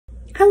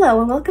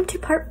Hello and welcome to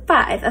part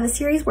 5 of a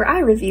series where I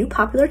review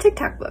popular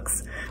TikTok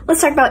books.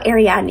 Let's talk about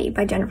Ariadne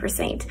by Jennifer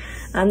Saint.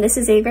 This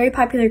is a very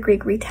popular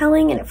Greek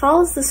retelling and it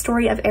follows the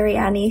story of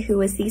Ariadne,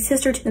 who is the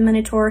sister to the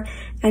Minotaur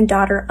and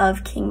daughter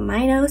of King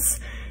Minos.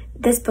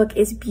 This book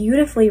is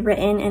beautifully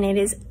written and it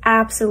is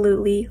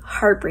absolutely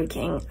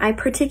heartbreaking. I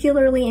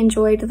particularly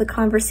enjoyed the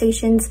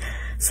conversations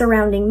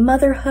surrounding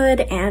motherhood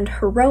and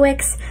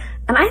heroics,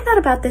 and I thought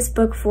about this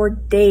book for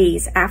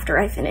days after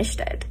I finished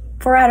it.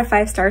 4 out of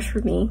 5 stars for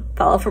me.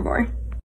 Follow for more.